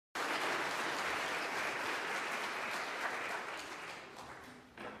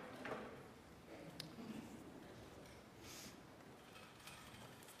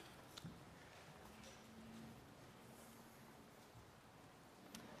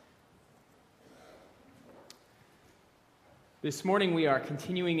This morning we are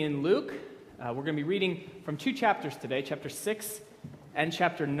continuing in Luke. We're going to be reading from two chapters today, chapter 6 and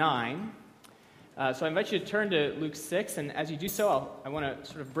chapter 9. So I invite you to turn to Luke 6, and as you do so, I want to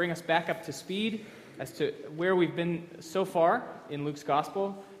sort of bring us back up to speed as to where we've been so far in Luke's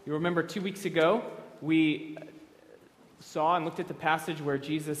gospel. You remember 2 weeks ago, we saw and looked at the passage where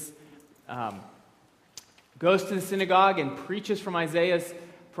Jesus goes to the synagogue and preaches from Isaiah's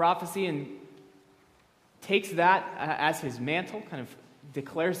prophecy and takes that as his mantle, kind of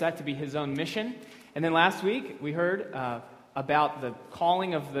declares that to be his own mission. And then last week, we heard about the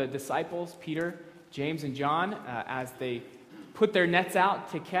calling of the disciples, Peter, James, and John, as they put their nets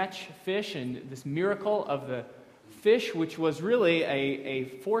out to catch fish, and this miracle of the fish, which was really a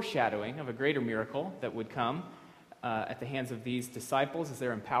foreshadowing of a greater miracle that would come at the hands of these disciples as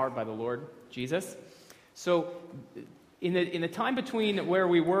they're empowered by the Lord Jesus. So in the time between where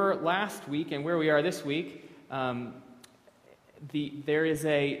we were last week and where we are this week, there is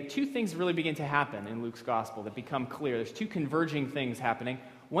two things really begin to happen in Luke's gospel that become clear. There's two converging things happening.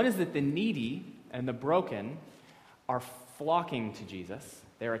 One is that the needy and the broken are flocking to Jesus.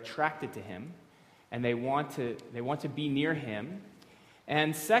 They're attracted to him, and they want to be near him.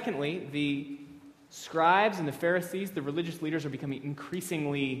 And secondly, the scribes and the Pharisees, the religious leaders, are becoming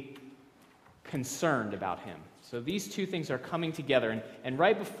increasingly concerned about him. So these two things are coming together. And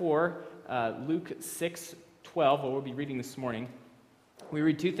right before Luke 6:12, what we'll be reading this morning, we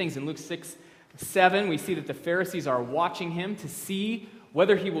read two things. In Luke 6:7, we see that the Pharisees are watching him to see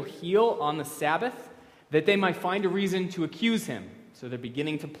whether he will heal on the Sabbath, that they might find a reason to accuse him. So they're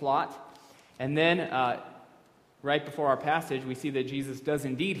beginning to plot. And then right before our passage, we see that Jesus does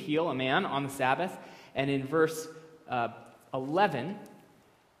indeed heal a man on the Sabbath. And in verse 11,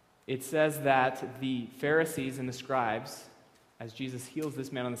 it says that the Pharisees and the scribes, as Jesus heals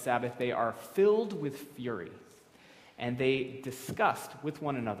this man on the Sabbath, they are filled with fury, and they discussed with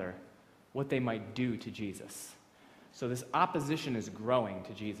one another what they might do to Jesus. So this opposition is growing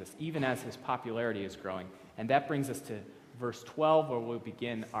to Jesus, even as his popularity is growing. And that brings us to verse 12, where we'll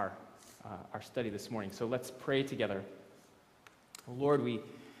begin our study this morning. So let's pray together. Lord, we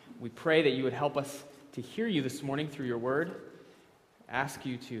pray that you would help us to hear you this morning through your word. Ask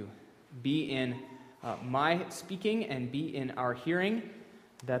you to be in my speaking and be in our hearing,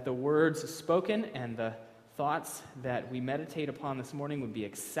 that the words spoken and the thoughts that we meditate upon this morning would be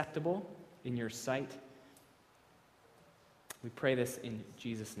acceptable in your sight. We pray this in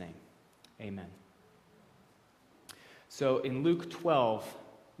Jesus' name. Amen. So in Luke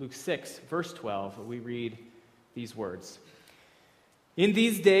 6, verse 12, we read these words. In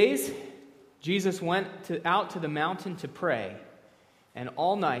these days, Jesus went out to the mountain to pray, and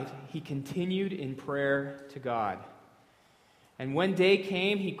all night he continued in prayer to God. And when day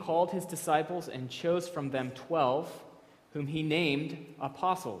came, he called his disciples and chose from them 12, whom he named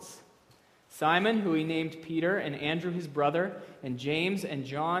apostles. Simon, who he named Peter, and Andrew his brother, and James and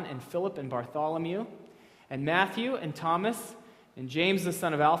John and Philip and Bartholomew, and Matthew and Thomas, and James the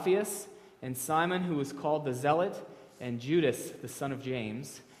son of Alphaeus, and Simon, who was called the Zealot, and Judas the son of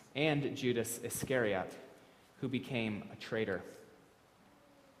James, and Judas Iscariot, who became a traitor.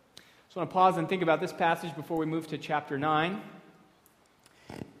 So I want to pause and think about this passage before we move to chapter 9.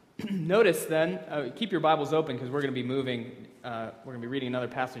 Notice then, keep your Bibles open because we're going to be we're going to be reading another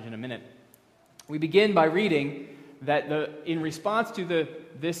passage in a minute. We begin by reading that in response to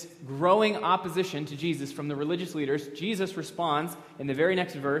this growing opposition to Jesus from the religious leaders, Jesus responds in the very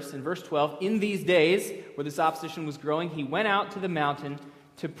next verse, in verse 12, in these days where this opposition was growing, he went out to the mountain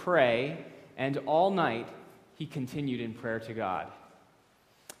to pray, and all night he continued in prayer to God.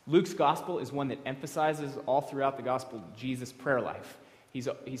 Luke's gospel is one that emphasizes all throughout the gospel Jesus' prayer life.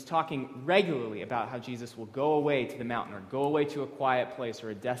 He's talking regularly about how Jesus will go away to the mountain or go away to a quiet place or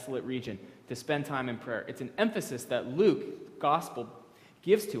a desolate region to spend time in prayer. It's an emphasis that Luke, gospel,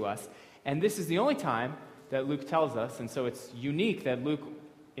 gives to us, and this is the only time that Luke tells us, and so it's unique that Luke,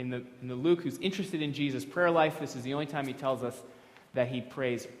 in the Luke who's interested in Jesus' prayer life, this is the only time he tells us that he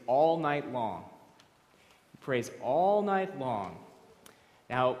prays all night long. He prays all night long.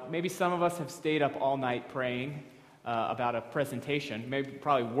 Now, maybe some of us have stayed up all night praying about a presentation,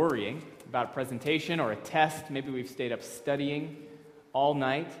 probably worrying about a presentation or a test. Maybe we've stayed up studying all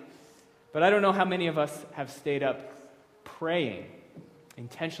night. But I don't know how many of us have stayed up praying,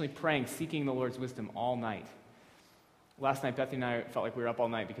 intentionally praying, seeking the Lord's wisdom all night. Last night, Bethany and I felt like we were up all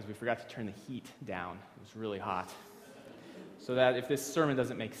night because we forgot to turn the heat down. It was really hot. So that if this sermon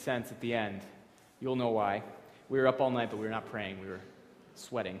doesn't make sense at the end, you'll know why. We were up all night, but we were not praying. We were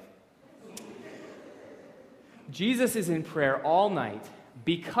sweating. Jesus is in prayer all night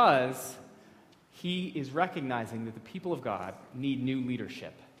because he is recognizing that the people of God need new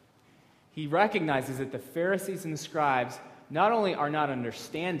leadership. He recognizes that the Pharisees and the scribes not only are not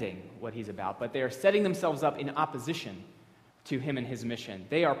understanding what he's about, but they are setting themselves up in opposition to him and his mission.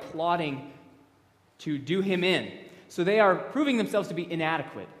 They are plotting to do him in. So they are proving themselves to be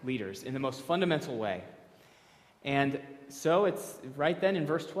inadequate leaders in the most fundamental way. And so it's right then in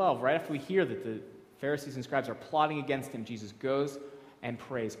verse 12, right after we hear that the Pharisees and scribes are plotting against him, Jesus goes and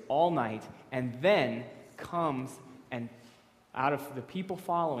prays all night, and then comes and out of the people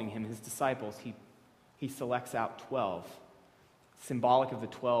following him, his disciples, he selects out 12, symbolic of the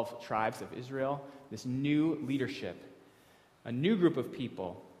 12 tribes of Israel, this new leadership, a new group of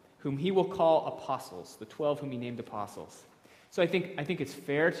people whom he will call apostles, the 12 whom he named apostles. So I think it's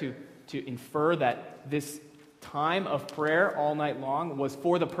fair to infer that this time of prayer all night long was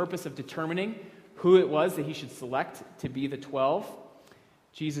for the purpose of determining who it was that he should select to be the 12.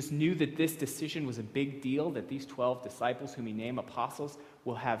 Jesus knew that this decision was a big deal, that these 12 disciples whom he named apostles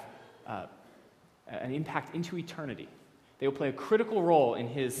will have an impact into eternity. They will play a critical role in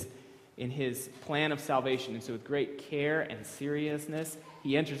his plan of salvation. And so with great care and seriousness,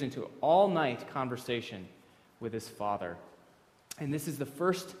 he enters into all-night conversation with his Father. And this is the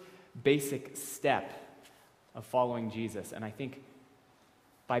first basic step of following Jesus. And I think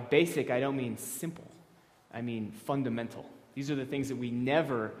by basic, I don't mean simple. I mean fundamental. These are the things that we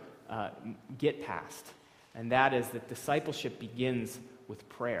never get past. And that is that discipleship begins with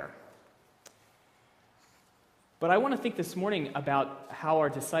prayer. But I want to think this morning about how our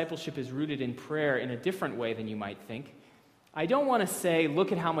discipleship is rooted in prayer in a different way than you might think. I don't want to say,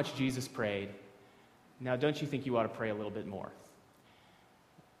 look at how much Jesus prayed. Now, don't you think you ought to pray a little bit more?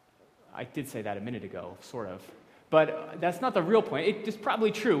 I did say that a minute ago, sort of. But that's not the real point. It's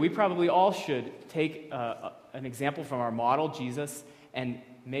probably true. We probably all should take an example from our model, Jesus, and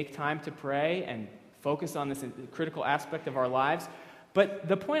make time to pray and focus on this critical aspect of our lives. But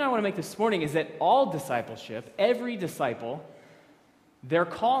the point I want to make this morning is that all discipleship, every disciple, their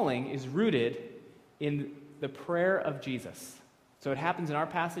calling is rooted in the prayer of Jesus. So it happens in our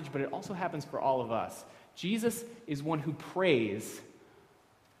passage, but it also happens for all of us. Jesus is one who prays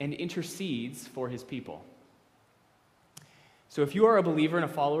and intercedes for his people. So if you are a believer and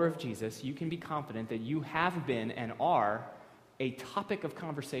a follower of Jesus, you can be confident that you have been and are a topic of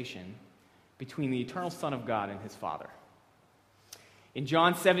conversation between the eternal Son of God and his Father. In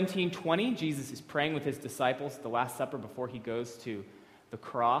John 17:20, Jesus is praying with his disciples at the Last Supper before he goes to the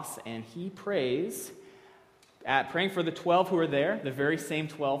cross, and he prays, praying for the 12 who are there, the very same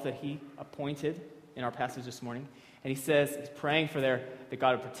 12 that he appointed in our passage this morning. And he says, he's praying for that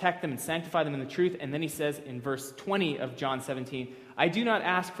God would protect them and sanctify them in the truth. And then he says in verse 20 of John 17, I do not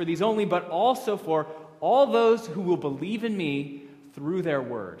ask for these only, but also for all those who will believe in me through their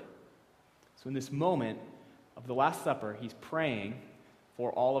word. So in this moment of the Last Supper, he's praying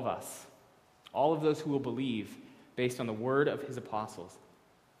for all of us, all of those who will believe based on the word of his apostles.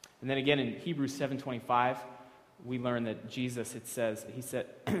 And then again in Hebrews 7:25, we learn that Jesus,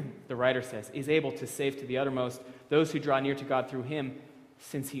 the writer says, is able to save to the uttermost those who draw near to God through him,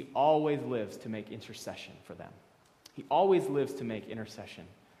 since he always lives to make intercession for them. He always lives to make intercession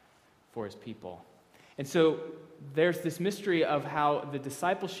for his people. And so there's this mystery of how the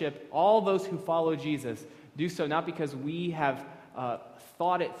discipleship, all those who follow Jesus, do so not because we have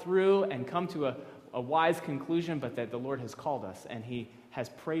thought it through and come to a wise conclusion, but that the Lord has called us and he has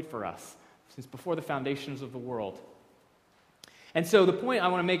prayed for us since before the foundations of the world. And so the point I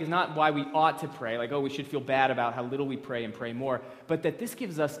want to make is not why we ought to pray, like, we should feel bad about how little we pray and pray more, but that this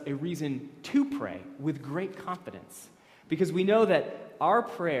gives us a reason to pray with great confidence. Because we know that our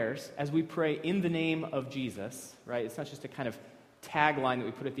prayers, as we pray in the name of Jesus, right, it's not just a kind of tagline that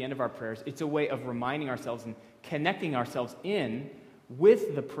we put at the end of our prayers, it's a way of reminding ourselves and connecting ourselves in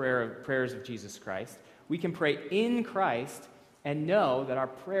with the prayers of Jesus Christ. We can pray in Christ and know that our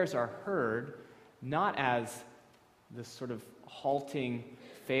prayers are heard not as the sort of halting,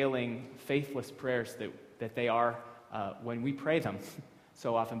 failing, faithless prayers that they are when we pray them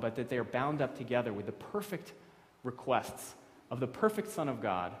so often, but that they are bound up together with the perfect requests of the perfect Son of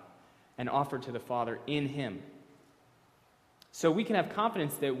God and offered to the Father in him. So we can have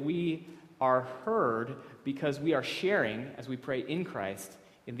confidence that we are heard because we are sharing, as we pray in Christ,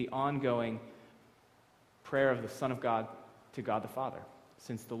 in the ongoing prayer of the Son of God to God the Father,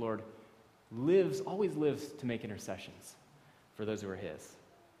 since the Lord always lives to make intercessions for those who are his.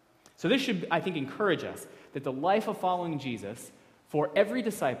 So this should, I think, encourage us that the life of following Jesus for every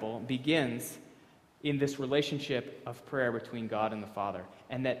disciple begins in this relationship of prayer between God and the Father,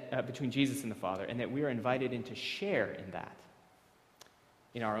 and that between Jesus and the Father, and that we are invited in to share in that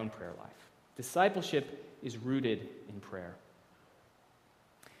in our own prayer life. Discipleship is rooted in prayer.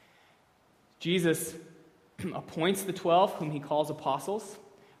 Jesus appoints the 12, whom he calls apostles.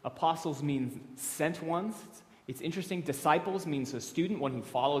 Apostles means sent ones. It's interesting. Disciples means a student, one who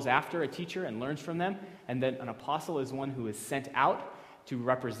follows after a teacher and learns from them. And then an apostle is one who is sent out to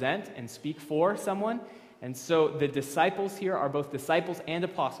represent and speak for someone. And so the disciples here are both disciples and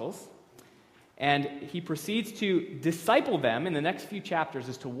apostles. And he proceeds to disciple them in the next few chapters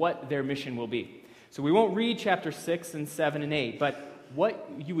as to what their mission will be. So we won't read chapter 6 and 7 and 8, but what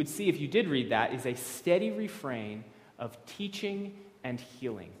you would see if you did read that is a steady refrain of teaching and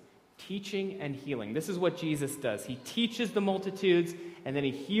healing. Teaching and healing. This is what Jesus does. He teaches the multitudes, and then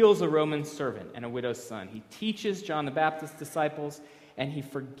he heals a Roman servant and a widow's son. He teaches John the Baptist's disciples, and he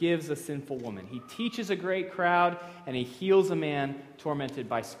forgives a sinful woman. He teaches a great crowd, and he heals a man tormented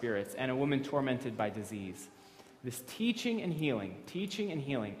by spirits and a woman tormented by disease. This teaching and healing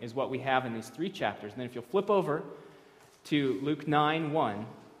is what we have in these 3 chapters. And then if you'll flip over to Luke 9:1,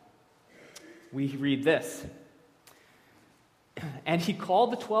 we read this. And he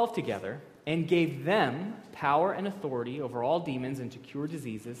called the 12 together and gave them power and authority over all demons and to cure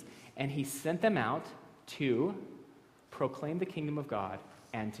diseases, and he sent them out to proclaim the kingdom of God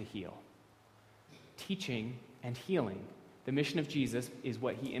and to heal. Teaching and healing. The mission of Jesus is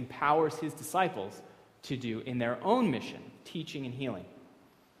what he empowers his disciples to do in their own mission, teaching and healing.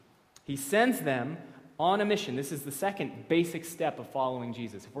 He sends them on a mission. This is the second basic step of following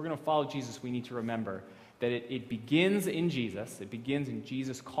Jesus. If we're going to follow Jesus, we need to remember that it begins in Jesus. It begins in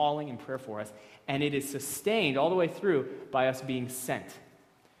Jesus calling and prayer for us, and it is sustained all the way through by us being sent.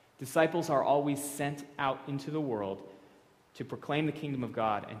 Disciples are always sent out into the world to proclaim the kingdom of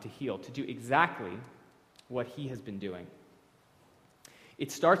God and to heal, to do exactly what he has been doing.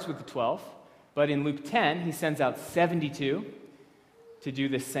 It starts with the 12, but in Luke 10, he sends out 72 to do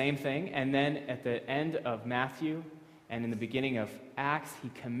the same thing, and then at the end of Matthew and in the beginning of Acts, he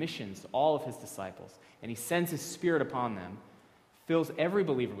commissions all of his disciples, and he sends his Spirit upon them, fills every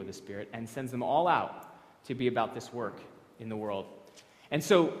believer with the Spirit, and sends them all out to be about this work in the world. And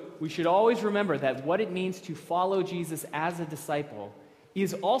so we should always remember that what it means to follow Jesus as a disciple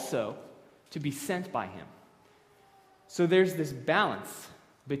is also to be sent by him. So there's this balance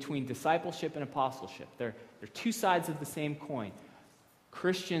between discipleship and apostleship. They're 2 sides of the same coin.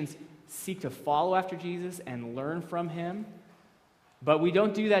 Christians seek to follow after Jesus and learn from him, but we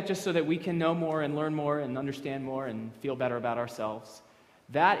don't do that just so that we can know more and learn more and understand more and feel better about ourselves.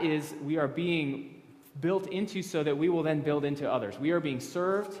 That is, we are being built into so that we will then build into others. We are being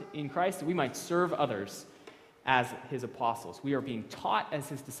served in Christ that we might serve others as his apostles. We are being taught as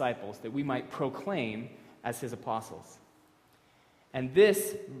his disciples that we might proclaim as his apostles. And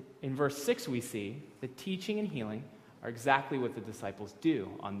this, in verse 6 we see, the teaching and healing are exactly what the disciples do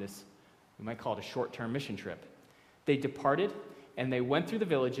on this, we might call it a short-term mission trip. They departed and they went through the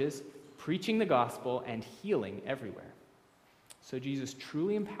villages, preaching the gospel and healing everywhere. So Jesus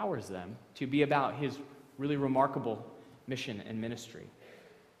truly empowers them to be about his really remarkable mission and ministry.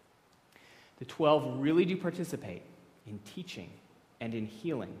 The 12 really do participate in teaching and in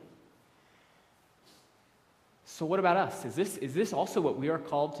healing. So what about us? Is this also what we are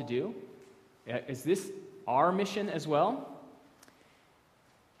called to do? Is this our mission as well?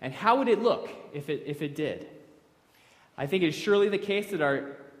 And how would it look if it did? I think it is surely the case that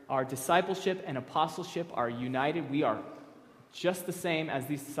our discipleship and apostleship are united. We are just the same as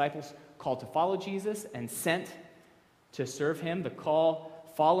these disciples, called to follow Jesus and sent to serve him. The call,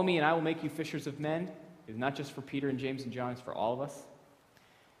 follow me and I will make you fishers of men, is not just for Peter and James and John, it's for all of us.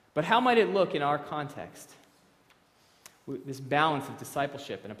 But how might it look in our context? This balance of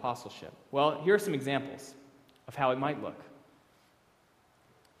discipleship and apostleship. Well, here are some examples of how it might look.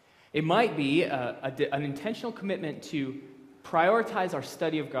 It might be an intentional commitment to prioritize our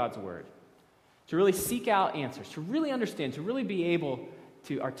study of God's Word, to really seek out answers, to really understand, to really be able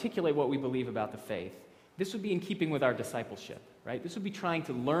to articulate what we believe about the faith. This would be in keeping with our discipleship, right? This would be trying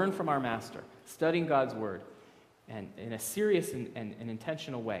to learn from our Master, studying God's Word, and in a serious and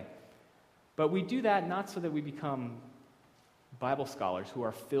intentional way. But we do that not so that we become Bible scholars who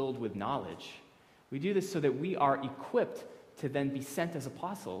are filled with knowledge. We do this so that we are equipped to then be sent as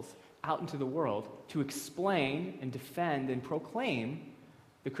apostles out into the world to explain and defend and proclaim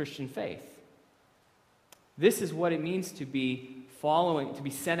the Christian faith. This is what it means to be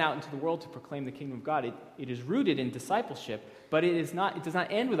sent out into the world to proclaim the kingdom of God. It is rooted in discipleship, but it does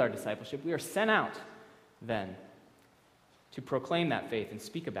not end with our discipleship. We are sent out then to proclaim that faith and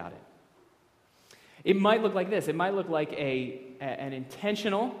speak about it. It might look like this. It might look like an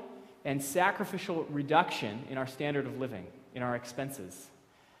intentional and sacrificial reduction in our standard of living, in our expenses.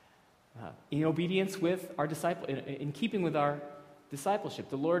 in obedience with our in keeping with our discipleship.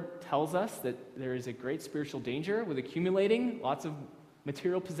 The Lord tells us that there is a great spiritual danger with accumulating lots of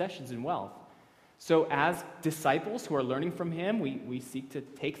material possessions and wealth. So as disciples who are learning from him, we seek to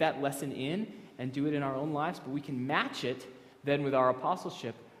take that lesson in and do it in our own lives, but we can match it then with our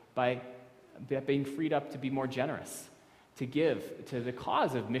apostleship by being freed up to be more generous, to give to the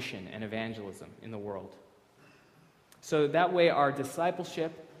cause of mission and evangelism in the world. So that way our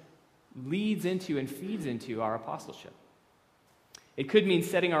discipleship leads into and feeds into our apostleship. It could mean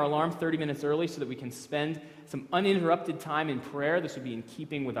setting our alarm 30 minutes early so that we can spend some uninterrupted time in prayer. This would be in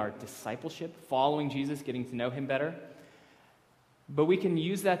keeping with our discipleship, following Jesus, getting to know him better. But we can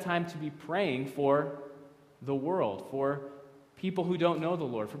use that time to be praying for the world, for people who don't know the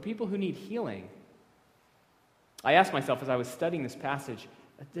Lord, for people who need healing. I asked myself as I was studying this passage,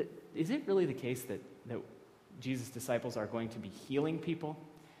 is it really the case that Jesus' disciples are going to be healing people?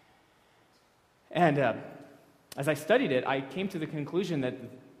 And as I studied it, I came to the conclusion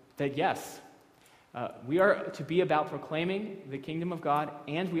that yes, we are to be about proclaiming the kingdom of God,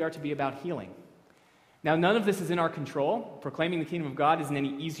 and we are to be about healing. Now, none of this is in our control. Proclaiming the kingdom of God isn't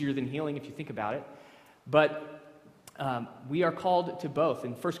any easier than healing if you think about it. But we are called to both.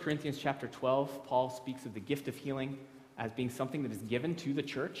 In 1 Corinthians chapter 12, Paul speaks of the gift of healing as being something that is given to the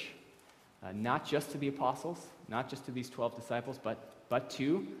church, not just to the apostles, not just to these 12 disciples, but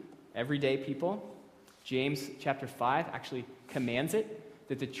to everyday people. James chapter 5 actually commands it,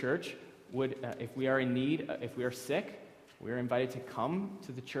 that the church would, if we are in need, if we are sick, we are invited to come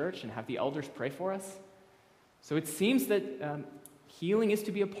to the church and have the elders pray for us. So it seems that healing is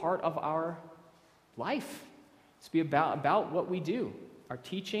to be a part of our life. It's to be about what we do, our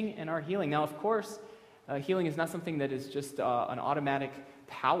teaching and our healing. Now, of course, healing is not something that is just an automatic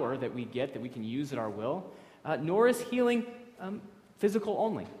power that we get, that we can use at our will, nor is healing physical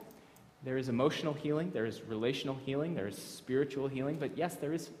only. There is emotional healing, there is relational healing, there is spiritual healing, but yes,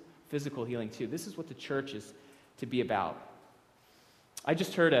 there is physical healing too. This is what the church is to be about. I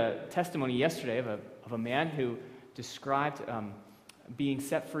just heard a testimony yesterday of a man who described being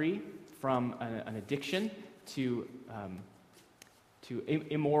set free from an addiction to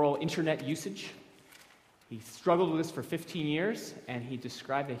immoral internet usage. He struggled with this for 15 years, and he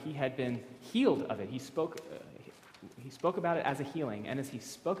described that he had been healed of it. He spoke about it as a healing, and as he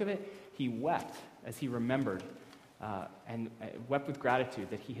spoke of it, he wept as he remembered and wept with gratitude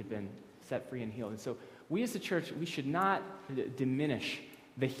that he had been set free and healed. And so we as a church, we should not diminish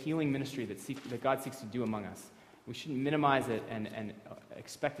the healing ministry that God seeks to do among us. We shouldn't minimize it and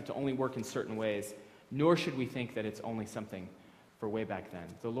expect it to only work in certain ways, nor should we think that it's only something for way back then.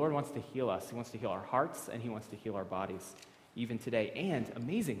 The Lord wants to heal us. He wants to heal our hearts, and he wants to heal our bodies even today. And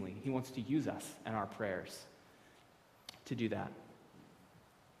amazingly, he wants to use us and our prayers to do that.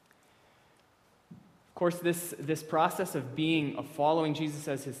 Of course, this process of following Jesus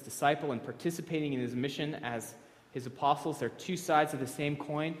as his disciple and participating in his mission as his apostles, they're two sides of the same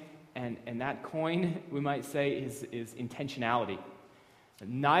coin, and that coin, we might say, is intentionality.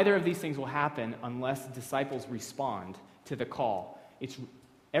 Neither of these things will happen unless disciples respond to the call.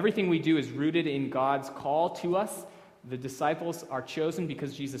 Everything we do is rooted in God's call to us. The disciples are chosen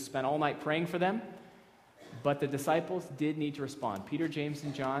because Jesus spent all night praying for them, but the disciples did need to respond. Peter, James,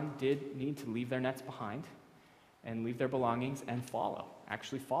 and John did need to leave their nets behind and leave their belongings and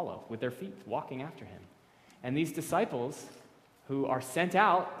actually follow with their feet, walking after him. And these disciples who are sent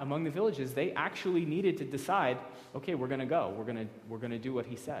out among the villages, they actually needed to decide, okay, we're going to go. We're going to do what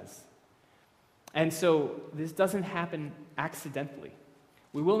he says. And so this doesn't happen accidentally.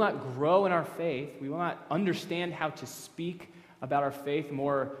 We will not grow in our faith. We will not understand how to speak about our faith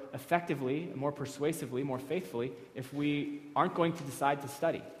more effectively, more persuasively, more faithfully if we aren't going to decide to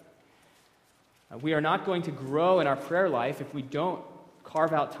study. We are not going to grow in our prayer life if we don't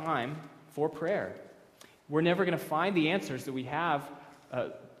carve out time for prayer. We're never going to find the answers that we have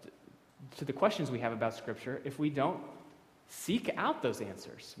to the questions we have about Scripture if we don't seek out those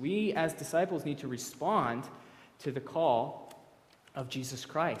answers. We as disciples need to respond to the call of Jesus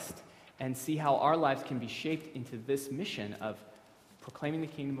Christ and see how our lives can be shaped into this mission of proclaiming the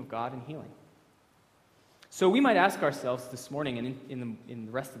kingdom of God and healing. So we might ask ourselves this morning and in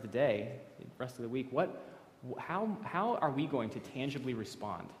the rest of the day, the rest of the week, how are we going to tangibly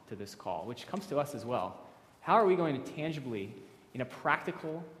respond to this call, which comes to us as well? How are we going to tangibly, in a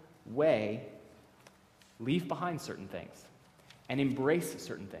practical way, leave behind certain things and embrace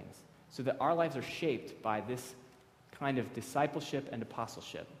certain things so that our lives are shaped by this kind of discipleship and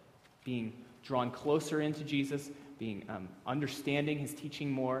apostleship, being drawn closer into Jesus, understanding his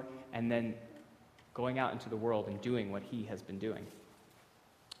teaching more, and then going out into the world and doing what he has been doing.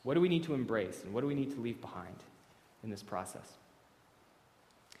 What do we need to embrace, and what do we need to leave behind in this process?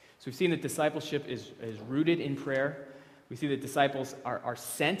 So we've seen that discipleship is rooted in prayer. We see that disciples are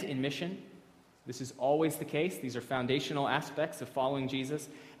sent in mission. This is always the case. These are foundational aspects of following Jesus.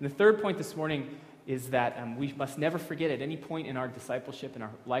 And the third point this morning is that we must never forget at any point in our discipleship, in our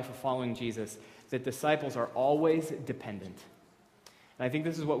life of following Jesus, that disciples are always dependent. And I think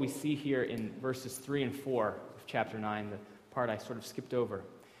this is what we see here in verses 3 and 4 of chapter 9, the part I sort of skipped over,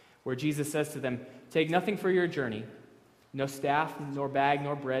 where Jesus says to them, "Take nothing for your journey, no staff, nor bag,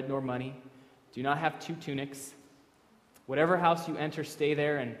 nor bread, nor money. Do not have 2 tunics. Whatever house you enter, stay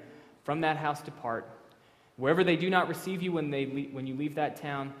there, and from that house depart. Wherever they do not receive you when you leave that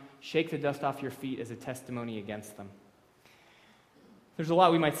town, shake the dust off your feet as a testimony against them." There's a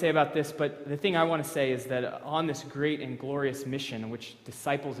lot we might say about this, but the thing I want to say is that on this great and glorious mission in which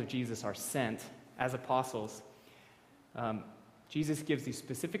disciples of Jesus are sent as apostles, Jesus gives these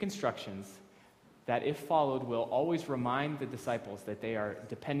specific instructions that, if followed, will always remind the disciples that they are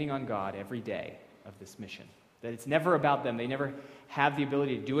depending on God every day of this mission. That it's never about them. They never have the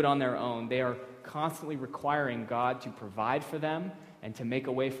ability to do it on their own. They are constantly requiring God to provide for them and to make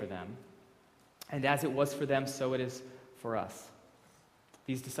a way for them. And as it was for them, so it is for us.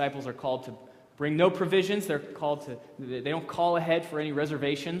 These disciples are called to bring no provisions. They don't call ahead for any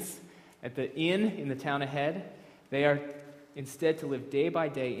reservations at the inn in the town ahead. They are instead to live day by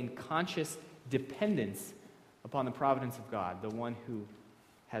day in conscious dependence upon the providence of God, the one who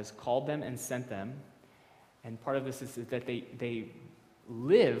has called them and sent them. And part of this is that they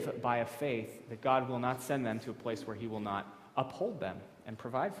live by a faith that God will not send them to a place where he will not uphold them and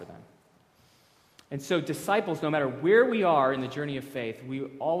provide for them. And so disciples, no matter where we are in the journey of faith, we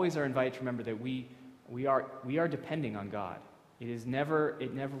always are invited to remember that we are depending on God. We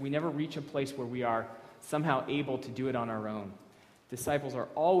never reach a place where we are somehow able to do it on our own. Disciples are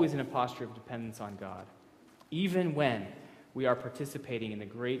always in a posture of dependence on God, even when we are participating in the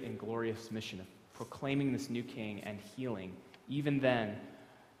great and glorious mission of proclaiming this new king and healing. Even then,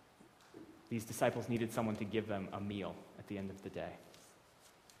 these disciples needed someone to give them a meal at the end of the day.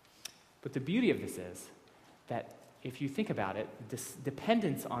 But the beauty of this is that if you think about it, this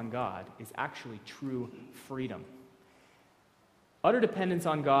dependence on God is actually true freedom. Utter dependence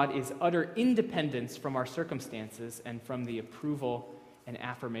on God is utter independence from our circumstances and from the approval and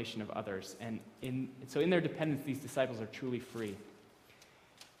affirmation of others. And so in their dependence, these disciples are truly free.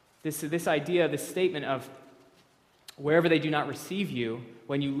 This idea, this statement of wherever they do not receive you,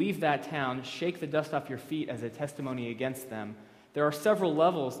 when you leave that town, shake the dust off your feet as a testimony against them. There are several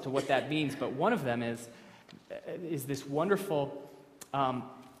levels to what that means, but one of them is this wonderful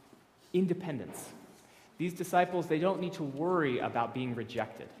independence. These disciples, they don't need to worry about being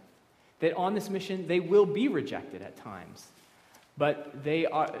rejected. That on this mission, they will be rejected at times, but they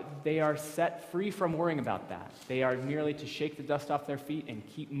are set free from worrying about that. They are merely to shake the dust off their feet and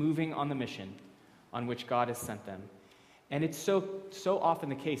keep moving on the mission on which God has sent them. And it's so often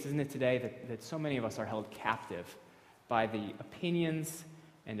the case, isn't it, today, that so many of us are held captive by the opinions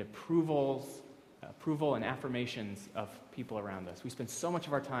and approval and affirmations of people around us. We spend so much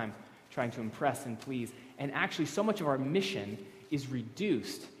of our time trying to impress and please, and actually so much of our mission is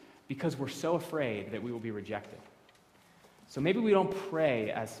reduced because we're so afraid that we will be rejected. So maybe we don't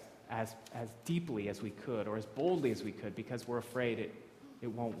pray as deeply as we could or as boldly as we could because we're afraid it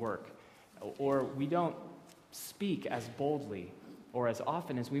won't work. Or we don't speak as boldly or as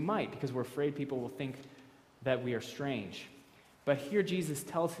often as we might because we're afraid people will think that we are strange. But here Jesus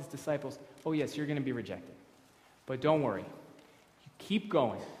tells his disciples, oh yes, you're going to be rejected. But don't worry. Keep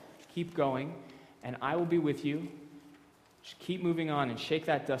going, and I will be with you. Just keep moving on and shake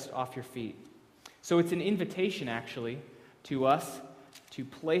that dust off your feet. So it's an invitation, actually, to us to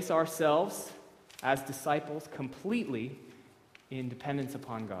place ourselves as disciples completely in dependence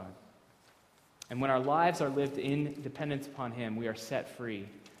upon God. And when our lives are lived in dependence upon him, we are set free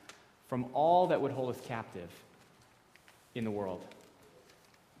from all that would hold us captive in the world.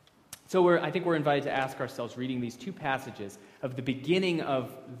 So I think we're invited to ask ourselves, reading these two passages of the beginning of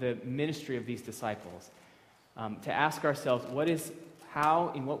the ministry of these disciples, to ask ourselves,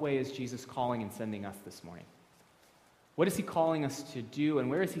 in what way is Jesus calling and sending us this morning? What is he calling us to do, and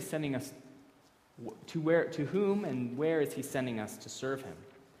where is he sending us, to whom and where is he sending us to serve him?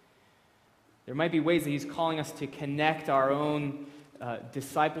 There might be ways that he's calling us to connect our own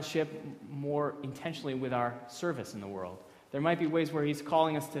discipleship more intentionally with our service in the world. There might be ways where he's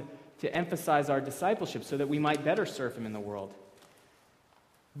calling us to emphasize our discipleship so that we might better serve him in the world.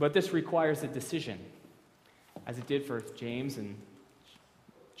 But this requires a decision, as it did for James and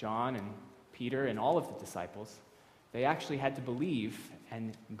John and Peter and all of the disciples, They actually had to believe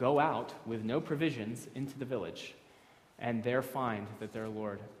and go out with no provisions into the village and there find that their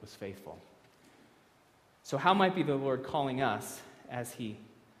Lord was faithful. So how might be the Lord calling us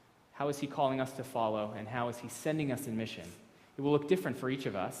how is he calling us to follow, and how is he sending us in mission? It will look different for each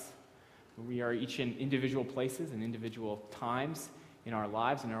of us. We are each in individual places and individual times in our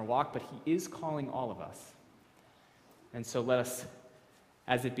lives and our walk, but he is calling all of us. And so let us,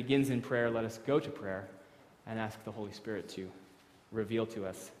 as it begins in prayer, let us go to prayer and ask the Holy Spirit to reveal to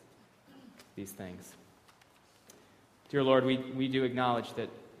us these things. Dear Lord, we do acknowledge that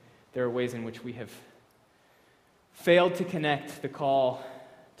there are ways in which we have failed to connect the call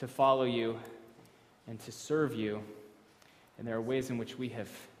to follow you and to serve you, and there are ways in which we have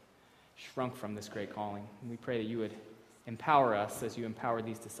shrunk from this great calling. And we pray that you would empower us as you empowered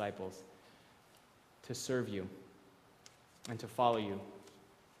these disciples to serve you and to follow you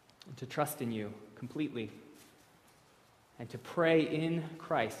and to trust in you completely and to pray in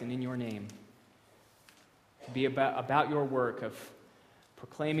Christ and in your name, to be about your work of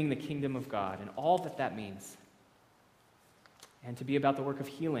proclaiming the kingdom of God and all that that means, and to be about the work of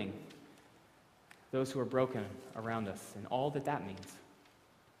healing those who are broken around us and all that that means.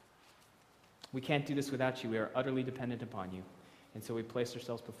 We can't do this without you. We are utterly dependent upon you. And so we place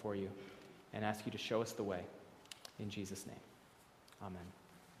ourselves before you and ask you to show us the way. In Jesus' name, amen.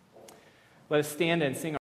 Let us stand and sing